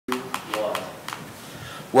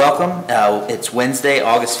Welcome. It's Wednesday,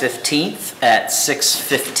 August 15th at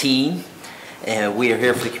 6:15, and we are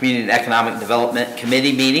here for the Community and Economic Development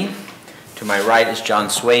Committee meeting. To my right is John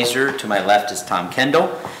Swazer, to my left is Tom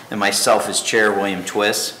Kendall, and myself as Chair William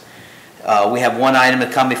Twiss. We have one item to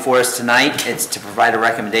come before us tonight. It's to provide a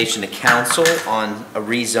recommendation to Council on a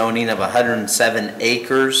rezoning of 107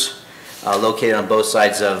 acres located on both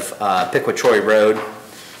sides of Piquet-Troy Road,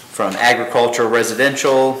 from agricultural,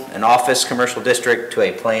 residential, an office commercial district to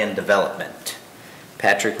a planned development.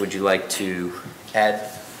 Patrick, would you like to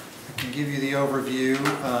add? I can give you the overview.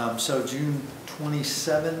 So June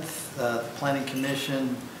 27th, the Planning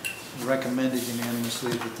Commission recommended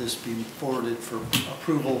unanimously that this be forwarded for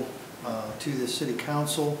approval to the City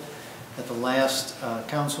Council. At the last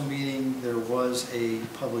council meeting, there was a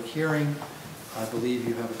public hearing. I believe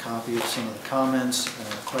you have a copy of some of the comments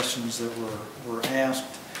and questions that were asked.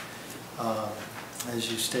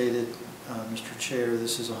 As you stated, Mr. Chair,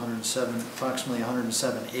 this is approximately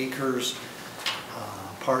 107 acres.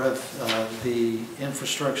 Part of the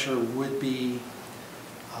infrastructure would be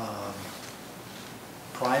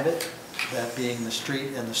private, that being the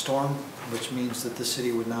street and the storm, which means that the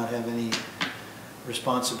city would not have any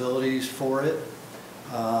responsibilities for it.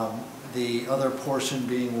 The other portion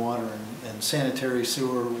being water and sanitary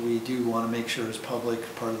sewer, we do want to make sure is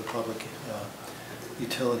public, part of the public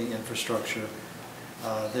utility infrastructure.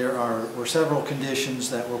 There were several conditions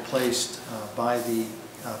that were placed by the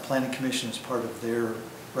Planning Commission as part of their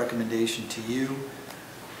recommendation to you,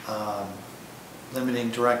 limiting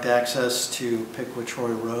direct access to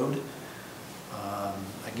Piquet-Troy Road.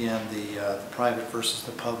 Again, the private versus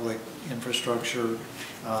the public infrastructure,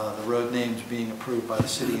 the road names being approved by the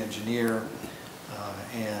city engineer,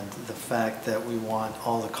 and the fact that we want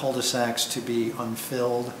all the cul-de-sacs to be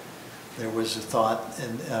unfilled. There was a thought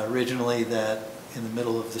originally that in the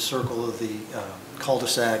middle of the circle of the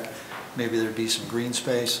cul-de-sac, maybe there'd be some green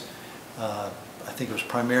space. I think it was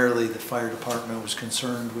primarily the fire department was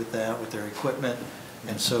concerned with that, with their equipment,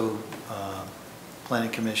 and so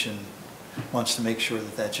Planning Commission wants to make sure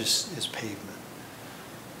that that just is pavement.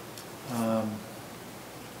 I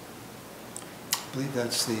believe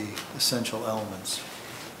that's the essential elements.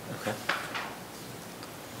 Okay.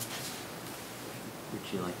 Would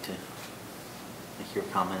you like to make your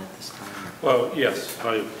comment at this time? Well, yes,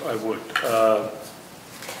 I would.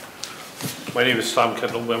 My name is Tom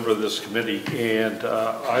Kendall, member of this committee, and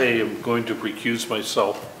I am going to recuse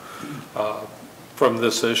myself from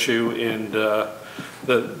this issue. And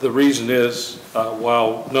the reason is,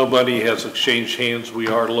 while no money has exchanged hands, we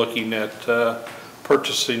are looking at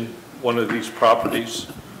purchasing one of these properties.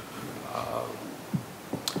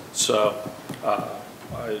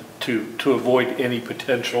 To avoid any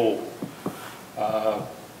potential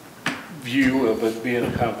view of it being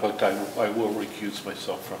a conflict, I will recuse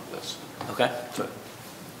myself from this. Okay. So,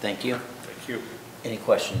 thank you. Thank you. Any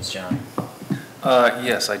questions, John?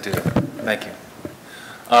 Yes, I do. Thank you.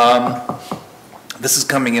 This is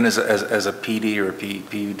coming in as a PD or a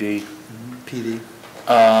PUD?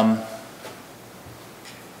 PD.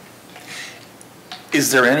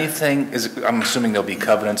 Is there anything, I'm assuming there'll be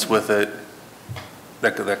covenants with it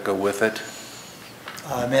that go with it?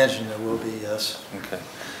 I imagine there will be, yes. Okay.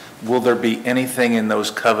 Will there be anything in those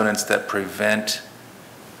covenants that prevent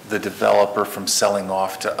the developer from selling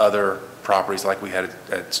off to other properties like we had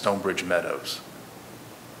at Stonebridge Meadows?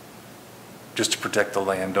 Just to protect the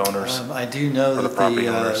landowners? I do know that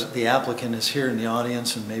the the applicant is here in the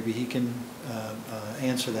audience, and maybe he can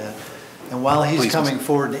answer that. And while he's coming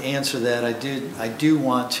forward to answer that, I do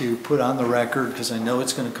want to put on the record, because I know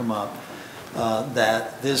it's going to come up,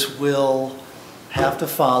 that this will have to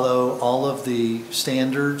follow all of the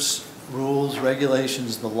standards, rules,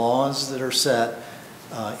 regulations, the laws that are set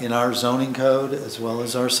in our zoning code as well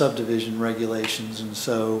as our subdivision regulations. And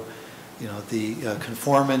so, you know, the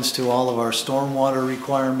conformance to all of our stormwater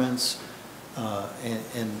requirements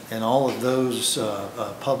and all of those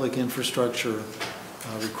public infrastructure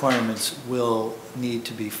requirements will need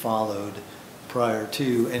to be followed prior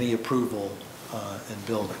to any approval and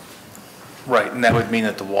building. Right, and that would mean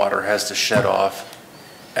that the water has to shed off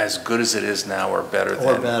as good as it is now or better than.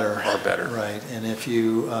 Or better. Or better. Right, and if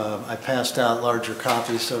you, I passed out larger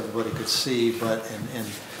copies so everybody could see, but, and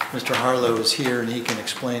Mr. Harlow is here and he can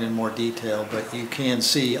explain in more detail, but you can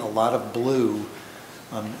see a lot of blue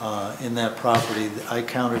in that property. I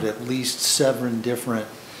counted at least 7 different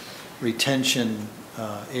retention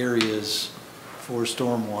areas for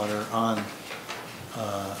stormwater on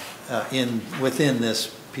within this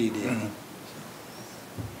PD. Mm-hmm.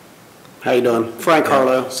 How you doing? Frank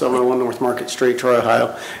Harlow, 701 North Market Street, Troy,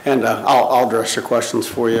 Ohio. And I'll address your questions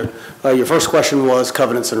for you. Your first question was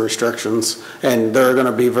covenants and restrictions, and there are going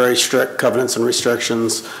to be very strict covenants and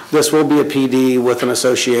restrictions. This will be a PD with an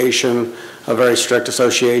association, a very strict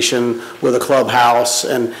association with a clubhouse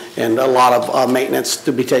and a lot of maintenance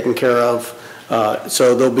to be taken care of.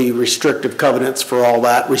 So there'll be restrictive covenants for all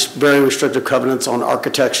that, very restrictive covenants on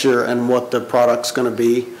architecture and what the product's going to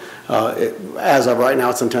be. As of right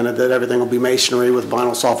now, it's intended that everything will be masonry with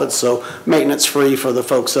vinyl soffits, so maintenance free for the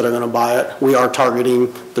folks that are going to buy it. We are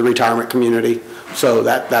targeting the retirement community, so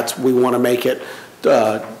we want to make it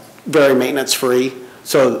very maintenance free.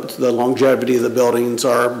 So the longevity of the buildings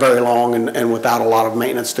are very long and without a lot of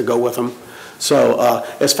maintenance to go with them. So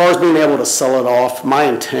as far as being able to sell it off, my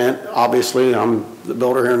intent, obviously, I'm the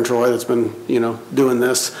builder here in Troy that's been, doing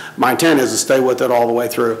this. My intent is to stay with it all the way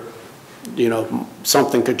through.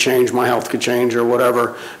 Something could change, my health could change or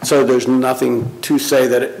whatever. So there's nothing to say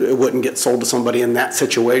that it wouldn't get sold to somebody in that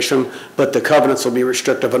situation, but the covenants will be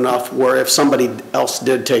restrictive enough where if somebody else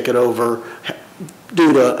did take it over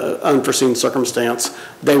due to unforeseen circumstance,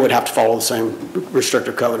 they would have to follow the same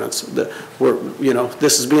restrictive covenants.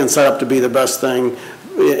 This is being set up to be the best thing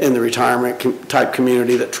in the retirement type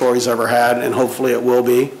community that Troy's ever had, and hopefully it will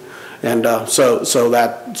be. And so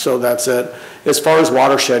that's it. As far as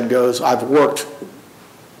watershed goes, I've worked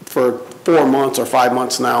for 4 months or 5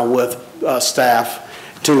 months now with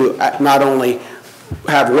staff to not only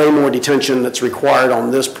have way more detention that's required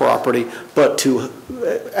on this property, but to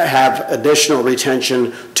have additional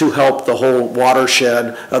retention to help the whole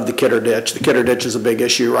watershed of the Kidder Ditch. The Kidder Ditch is a big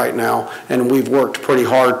issue right now, and we've worked pretty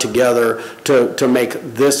hard together to make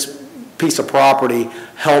this piece of property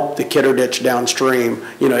help the Kidder Ditch downstream.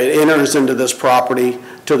 It enters into this property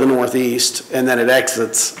to the northeast, and then it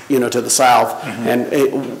exits, to the south. Mm-hmm.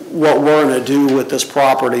 And what we're going to do with this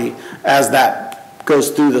property, as that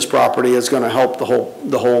goes through this property, is going to help the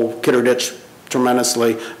whole Kidder Ditch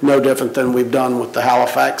tremendously. No different than we've done with the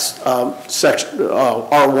Halifax section,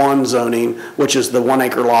 R1 zoning, which is the 1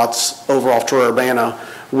 acre lots over off Troy Urbana.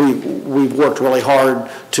 We've worked really hard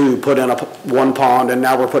to put in one pond, and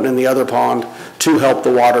now we're putting in the other pond to help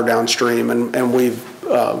the water downstream, and we've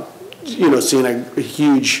seen a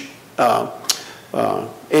huge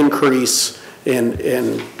increase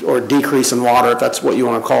or decrease in water, if that's what you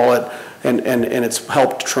want to call it, and it's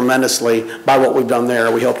helped tremendously by what we've done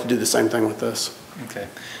there. We hope to do the same thing with this. Okay,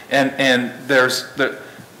 and there's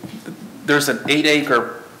an 8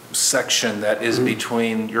 acre section that is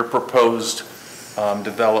between your proposed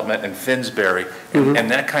development and Finsbury, and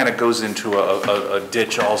that kind of goes into a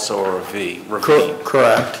ditch also, or a ravine.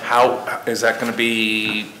 Correct. How is that going to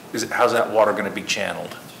be? How's that water going to be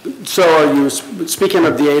channeled? So are you speaking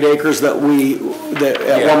of the 8 acres that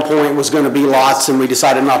at one point was going to be lots, and we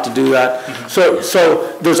decided not to do that? Mm-hmm.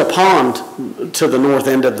 So there's a pond to the north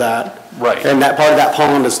end of that. Right. And that part of that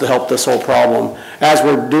pond is to help this whole problem. As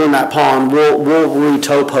we're doing that pond, we'll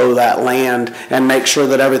re-topo that land and make sure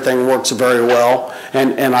that everything works very well.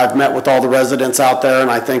 And I've met with all the residents out there,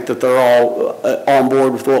 and I think that they're all on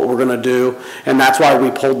board with what we're going to do. And that's why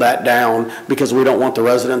we pulled that down, because we don't want the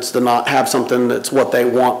residents to not have something that's what they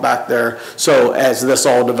want back there. So as this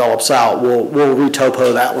all develops out, we'll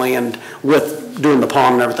re-topo that land with doing the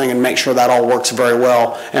pond and everything, and make sure that all works very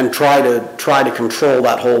well, and try to control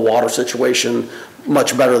that whole water situation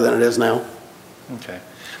much better than it is now. Okay.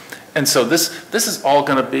 And so this is all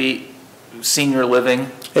going to be senior living?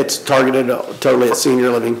 It's targeted totally at senior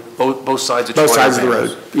living. Both sides of the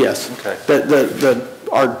road, yes. Okay.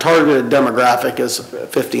 Our targeted demographic is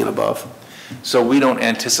 50 and above. So we don't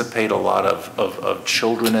anticipate a lot of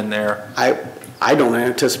children in there? I don't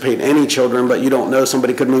anticipate any children, but you don't know.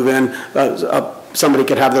 Somebody could move in, somebody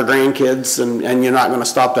could have their grandkids, and you're not going to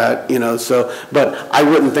stop that, So, but I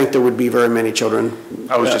wouldn't think there would be very many children.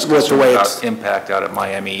 I was just concerned about impact out at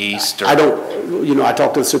Miami East. I don't, I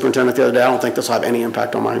talked to the superintendent the other day. I don't think this will have any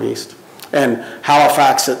impact on Miami East. And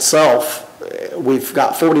Halifax itself, we've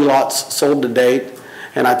got 40 lots sold to date.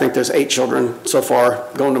 And I think there's 8 children so far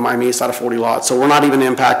going to Miami East out of 40 lots. So we're not even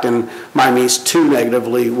impacting Miami East too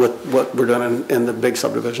negatively with what we're doing in the big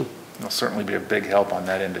subdivision. It'll certainly be a big help on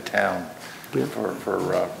that end of town, yeah,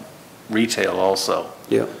 for retail also.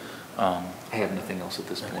 Yeah. I have nothing else at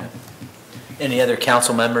this point. Any other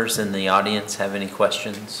council members in the audience have any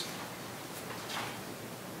questions?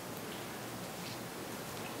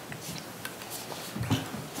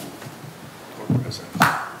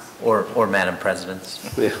 Or Madam President.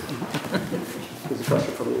 Yeah. There's a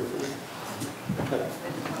question from you.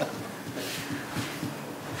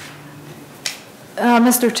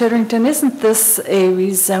 Mr. Titterington, isn't this a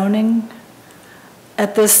rezoning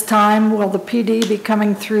at this time? Will the PD be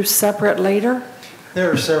coming through separate later?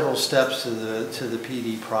 There are several steps to the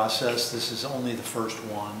PD process. This is only the first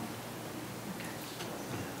one.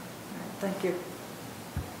 Thank you.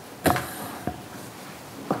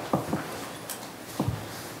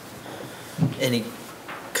 Any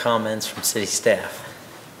comments from city staff?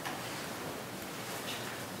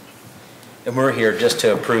 And we're here just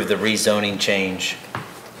to approve the rezoning change.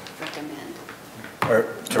 Recommend. Or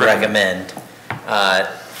to recommend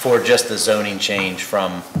for just the zoning change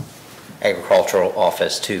from agricultural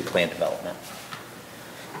office to plan development.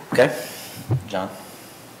 Okay, John?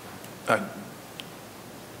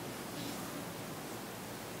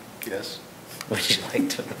 Yes. Would you like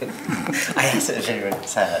to? I asked if anyone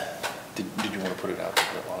said it. Did you want to put it out to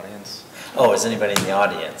the audience? Oh, does anybody in the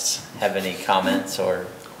audience have any comments or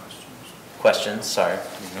questions? Sorry.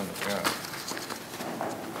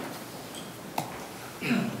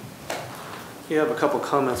 You have a couple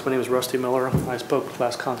comments. My name is Rusty Miller. I spoke at the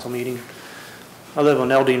last council meeting. I live on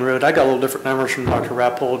Eldine Road. I got a little different numbers from Dr.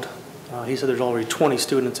 Rappold. He said there's already 20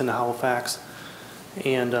 students in Halifax,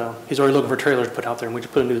 and he's already looking for trailers to put out there, and we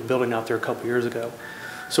just put a new building out there a couple years ago.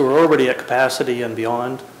 So we're already at capacity and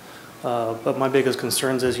beyond. But my biggest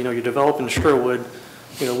concerns is, you're developing Sherwood.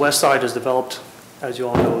 West Side is developed, as you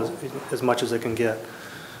all know, as much as it can get.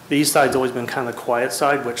 The East Side's always been kind of the quiet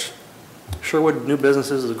side, which Sherwood, new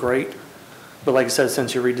businesses is great. But like I said,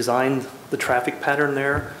 since you redesigned the traffic pattern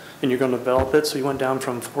there and you're going to develop it, so you went down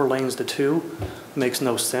from 4 lanes to 2, makes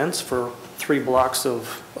no sense for 3 blocks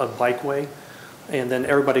of bikeway. And then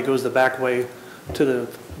everybody goes the back way to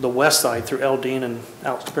the west side through Eldine and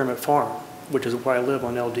out Spearmint Farm, which is where I live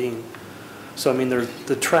on Eldine. So, I mean,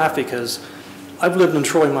 the traffic is, I've lived in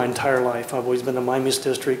Troy my entire life. I've always been in Miami's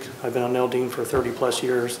district. I've been on Eldine for 30 plus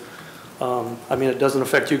years. I mean, it doesn't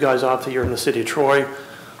affect you guys obviously. You're in the city of Troy.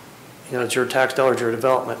 It's your tax dollars, your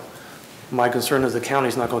development. My concern is the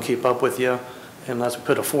county's not going to keep up with you unless we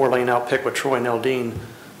put a 4-lane out Pickwick, Troy, and Eldine.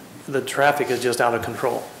 The traffic is just out of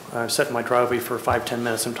control. I've sat in my driveway for 5-10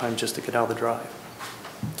 minutes sometimes just to get out of the drive.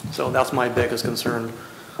 So that's my biggest concern,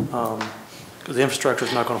 because the infrastructure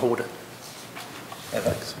is not going to hold it. Yeah,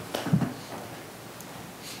 thanks.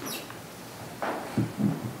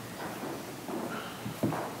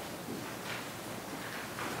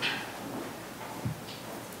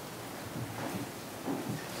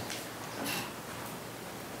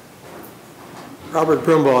 Robert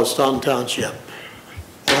Brumbaugh, Staunton Township.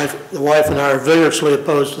 The wife and I are vigorously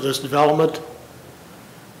opposed to this development.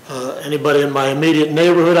 Anybody in my immediate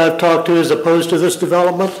neighborhood I've talked to is opposed to this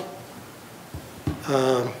development.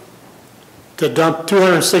 To dump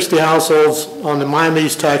 260 households on the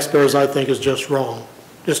Miami's taxpayers, I think, is just wrong.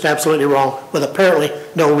 Just absolutely wrong, with apparently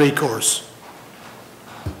no recourse.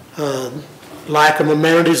 Lack of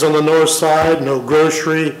amenities on the north side, no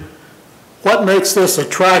grocery. What makes this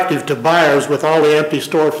attractive to buyers with all the empty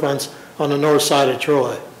storefronts on the north side of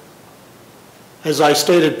Troy? As I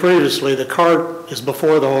stated previously, the cart is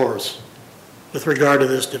before the horse with regard to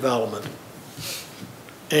this development.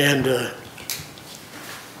 And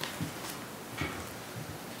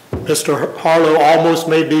Mr. Harlow almost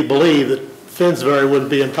made me believe that Finsbury wouldn't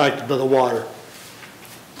be impacted by the water.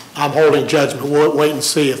 I'm holding judgment. We'll wait and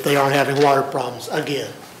see if they aren't having water problems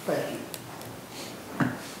again. Thank you.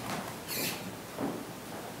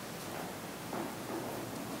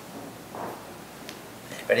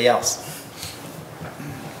 Anybody else?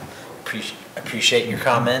 Appreciate your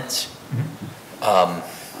comments. What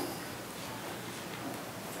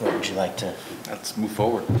would you like to? Let's move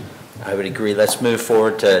forward. I would agree. Let's move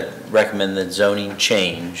forward to recommend the zoning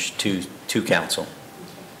change to council.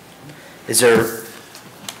 Is there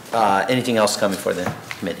anything else coming for the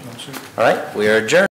committee? All right, we are adjourned.